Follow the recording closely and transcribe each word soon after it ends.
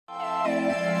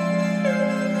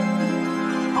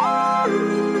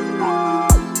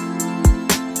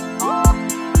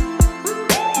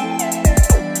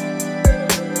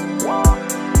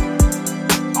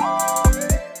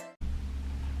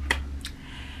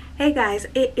Hey guys,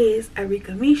 it is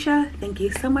Arika Misha. Thank you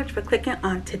so much for clicking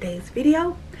on today's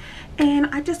video. And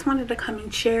I just wanted to come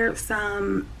and share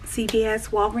some CVS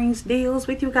Walgreens deals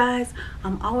with you guys.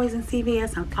 I'm always in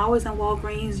CVS, I'm always in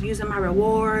Walgreens using my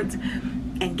rewards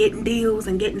and getting deals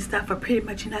and getting stuff for pretty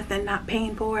much nothing, not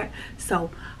paying for it. So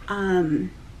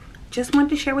just wanted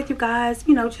to share with you guys,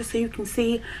 you know, just so you can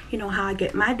see, you know, how I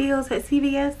get my deals at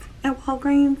CVS and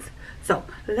Walgreens. So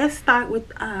let's start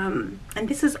with and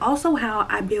this is also how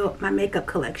I build my makeup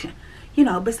collection. You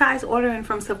know, besides ordering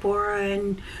from Sephora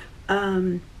and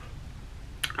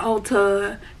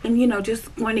Ulta and, you know,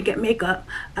 just going to get makeup,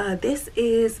 this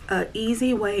is an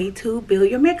easy way to build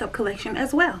your makeup collection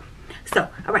as well. So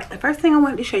all right, the first thing I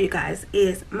wanted to show you guys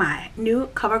is my new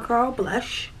CoverGirl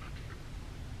blush.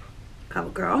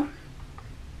 CoverGirl,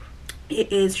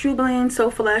 it is True Blend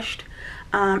So Flushed.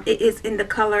 It is in the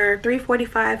color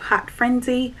 345 Hot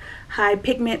Frenzy High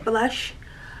Pigment Blush.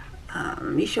 Let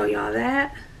me show y'all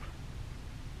that.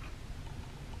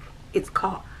 It's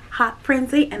called Hot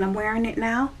Frenzy and I'm wearing it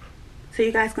now so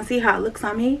you guys can see how it looks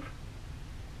on me.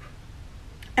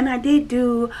 And I did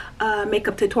do a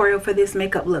makeup tutorial for this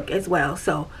makeup look as well,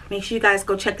 so make sure you guys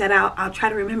go check that out. I'll try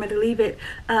to remember to leave it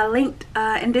linked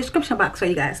in the description box for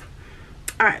you guys.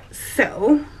 Alright,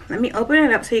 so let me open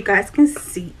it up so you guys can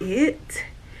see it.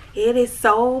 It is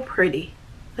so pretty.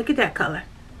 Look at that color.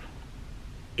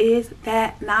 Is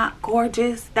that not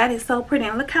gorgeous? That is so pretty.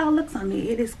 And look how it looks on me.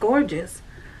 It is gorgeous.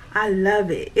 I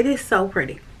love it. It is so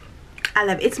pretty. I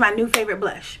love it. It's my new favorite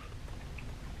blush.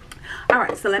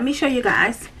 Alright, so let me show you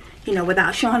guys, you know,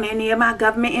 without showing any of my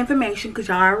government information, because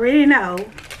y'all already know.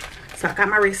 So I got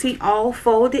my receipt all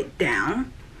folded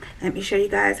down. Let me show you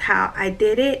guys how I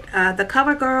did it. The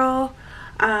CoverGirl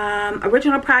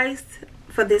original price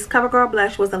for this CoverGirl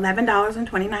blush was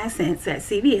 $11.29 at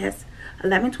CVS.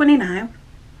 $11.29.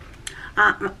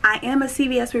 I am a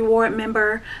CVS reward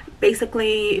member.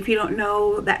 Basically, if you don't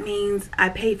know, that means I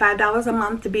pay $5 a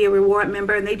month to be a reward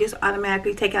member and they just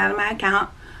automatically take it out of my account.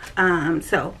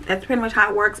 So that's pretty much how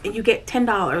it works, and you get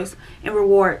 $10 in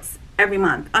rewards every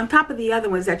month on top of the other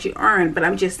ones that you earn. But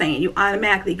I'm just saying, you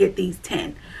automatically get these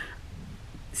 $10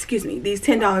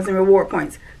 in reward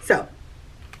points. So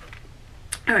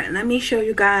alright, let me show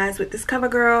you guys with this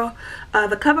CoverGirl.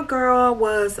 The CoverGirl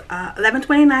was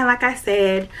 $11.29 like I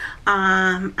said.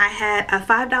 I had a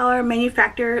 $5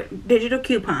 manufacturer digital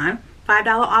coupon, $5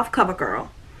 off CoverGirl.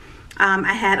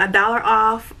 I had $1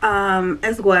 off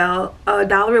as well, a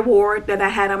 $1 reward that I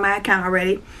had on my account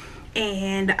already.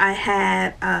 And I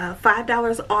had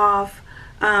 $5 off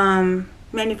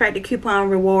manufacturer coupon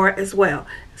reward as well.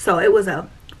 So it was a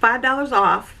 $5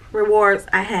 off rewards.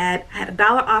 I had $1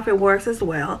 off rewards as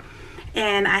well,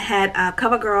 and I had a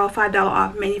CoverGirl $5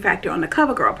 off manufacturer on the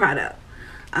CoverGirl product.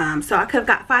 So I could have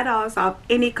got $5 off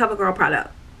any CoverGirl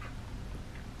product,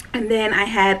 and then I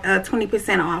had a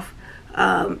 20% off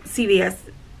CVS,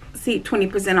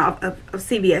 20% off of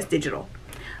CVS digital.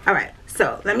 All right,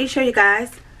 so let me show you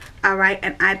guys. All right,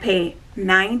 and I paid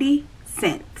 90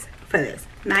 cents for this.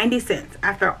 90 cents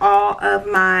after all of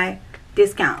my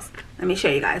discounts. Let me show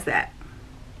you guys that.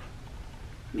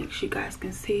 Make sure you guys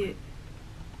can see it.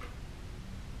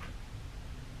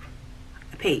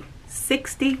 I paid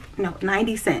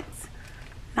 90 cents.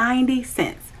 90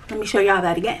 cents. Let me show y'all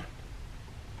that again.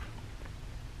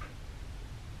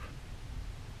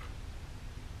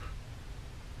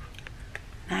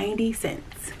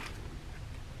 $0.90.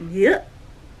 Yep.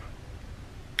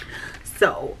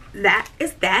 So that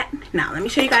is that. Now let me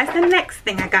show you guys the next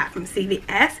thing I got from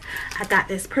CVS. I got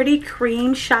this pretty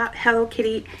cream shop Hello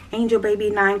Kitty Angel Baby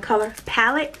 9 color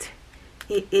palette.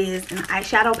 It is an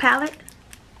eyeshadow palette.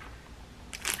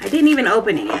 I didn't even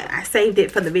open it yet. I saved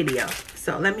it for the video.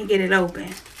 So let me get it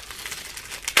open.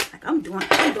 Like I'm doing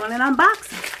an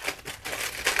unboxing.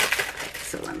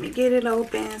 So let me get it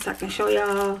open so I can show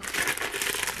y'all.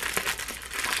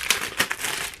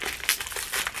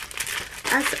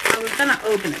 I was gonna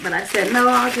open it, but I said no,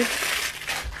 I'll just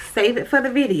save it for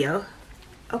the video.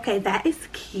 Okay, that is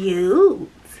cute.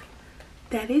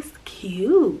 That is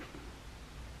cute.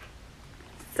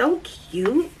 So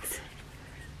cute.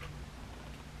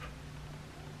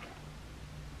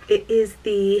 It is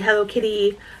the Hello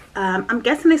Kitty, I'm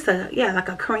guessing it's a, yeah, like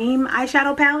a cream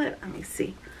eyeshadow palette. Let me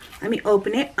see. Let me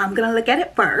open it. I'm gonna look at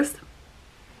it first.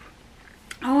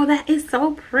 Oh, that is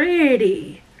so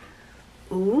pretty.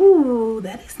 Ooh,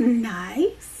 that is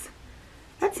nice.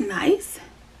 That's nice.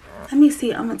 Let me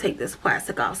see. I'm gonna take this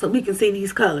plastic off so we can see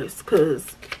these colors,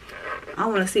 because I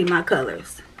want to see my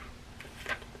colors.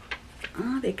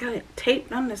 Oh, they got it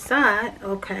taped on the side.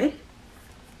 Okay,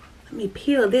 let me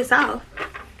peel this off.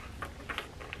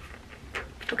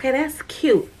 Okay, that's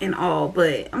cute and all,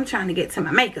 but I'm trying to get to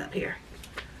my makeup here.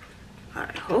 All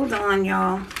right, hold on,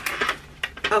 y'all.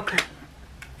 Okay,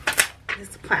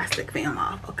 this plastic film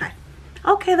off. Okay,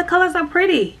 okay, the colors are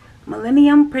pretty.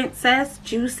 Millennium, Princess,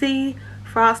 Juicy,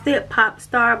 Frosted, Pop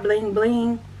Star, Bling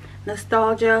Bling,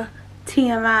 Nostalgia,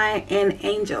 TMI, and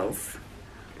Angels.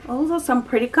 Those are some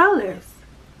pretty colors.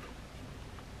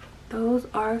 Those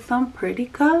are some pretty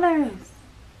colors.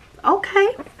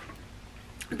 Okay,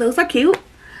 those are cute.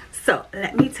 So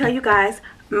let me tell you guys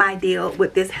my deal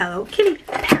with this Hello Kitty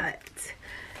palette.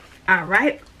 All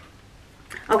right.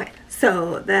 Okay,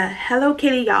 so the Hello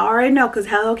Kitty, y'all already know, because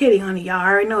Hello Kitty, honey, y'all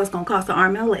already know it's gonna cost an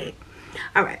arm and a leg.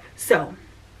 All right, so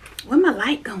where my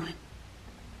light going?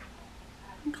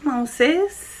 Come on,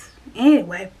 sis.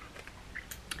 Anyway,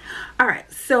 all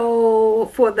right, so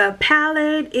for the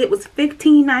palette, it was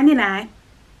 $15.99.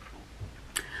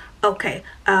 Okay,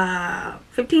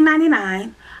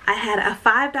 $15.99. I had a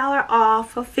 $5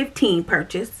 off of 15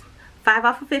 purchase, 5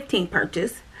 off of 15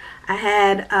 purchase. I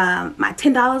had my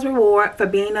 $10 reward for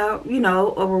being a, you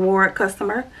know, a reward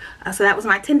customer. So that was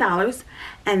my $10.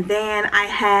 And then I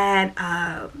had,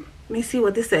 let me see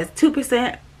what this says,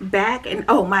 2% back. And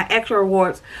oh, my extra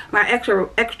rewards, my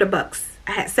extra bucks.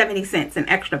 I had 70 cents in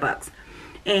extra bucks.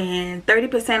 And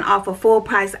 30% off a full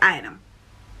price item.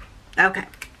 Okay,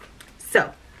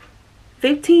 so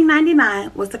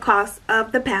 $15.99 was the cost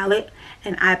of the palette,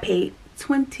 and I paid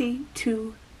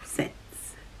 22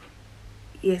 cents.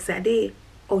 Yes, I did.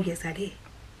 Oh, yes, I did.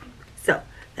 So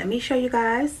let me show you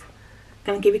guys.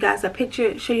 Gonna give you guys a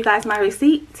picture, show you guys my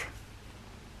receipt.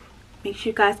 Make sure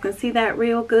you guys can see that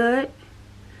real good.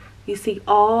 You see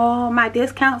all my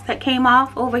discounts that came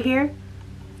off over here.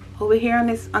 Over here on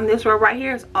this row right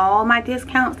here is all my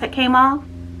discounts that came off.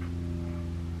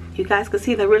 You guys can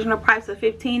see the original price of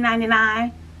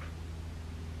 $15.99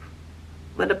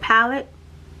 for the palette.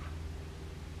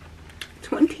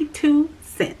 22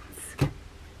 cents.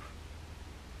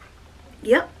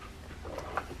 Yep.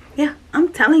 Yeah, I'm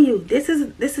telling you, this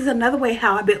is another way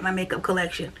how I built my makeup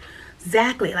collection.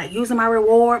 Exactly, like using my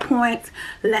reward points,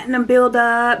 letting them build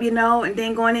up, you know, and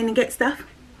then going in and get stuff.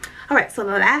 All right, so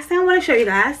the last thing I want to show you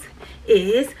guys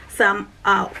is some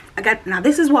now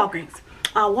this is Walgreens.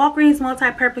 Walgreens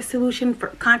multi-purpose solution for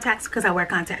contacts, because I wear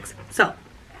contacts. So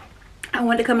I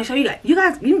wanted to come and show you guys. You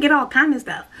can get all kinds of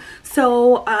stuff.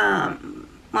 So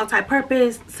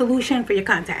multi-purpose solution for your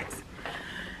contacts.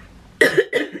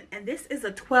 And this is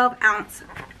a 12-ounce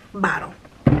bottle.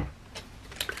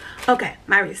 Okay,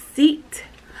 my receipt.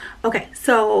 Okay,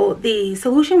 so the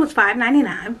solution was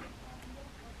 $5.99.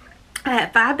 I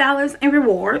had $5 in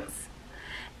rewards.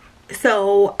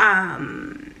 So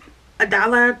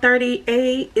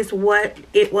 $1.38 is what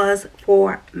it was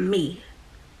for me.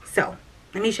 So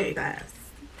let me show you guys.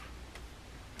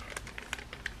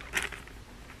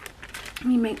 Let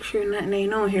me make sure nothing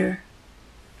ain't on here.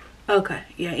 Okay,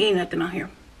 yeah, ain't nothing on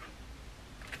here.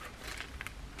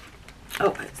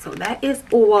 Okay, so that is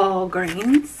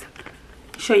Walgreens.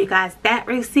 Show you guys that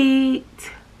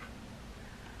receipt.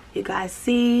 You guys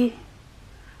see,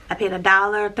 I paid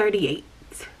 $1.38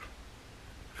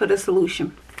 for the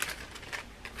solution.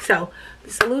 So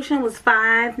the solution was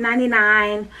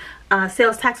 $5.99.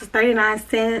 Sales tax was 39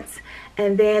 cents,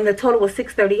 and then the total was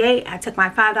 $6.38. I took my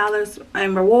 $5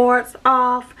 in rewards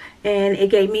off, and it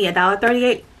gave me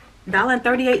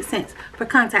 $1.38 for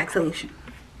contact solution.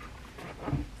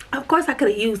 Of course, I could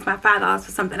have used my $5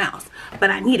 for something else, but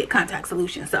I needed contact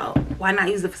solution, so why not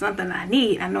use it for something that I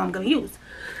need, I know I'm going to use.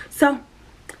 So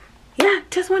yeah,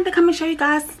 just wanted to come and show you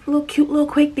guys little cute little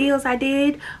quick deals I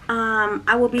did.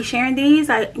 I will be sharing these.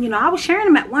 I was sharing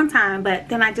them at one time, but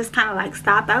then I just kind of like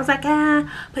stopped. I was like,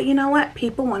 but you know what,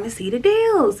 people want to see the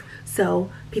deals. So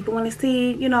people want to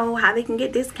see, you know, how they can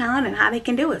get discount and how they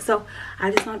can do it. So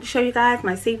I just wanted to show you guys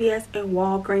my CVS and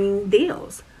Walgreens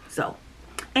deals. So,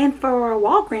 and for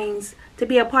Walgreens to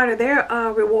be a part of their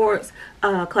rewards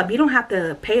club, you don't have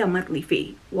to pay a monthly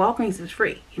fee. Walgreens is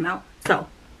free, you know. So,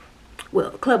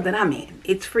 well, the club that I'm in,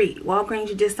 it's free. Walgreens,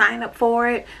 you just sign up for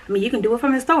it. I mean, you can do it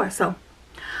from the store. So,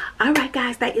 all right,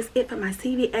 guys, that is it for my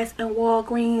CVS and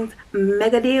Walgreens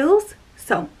mega deals.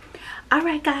 So, all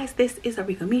right, guys, this is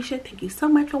Arika Misha. Thank you so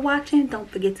much for watching. Don't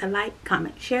forget to like,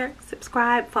 comment, share,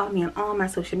 subscribe. Follow me on all my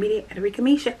social media at Arika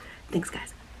Misha. Thanks,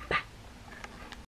 guys.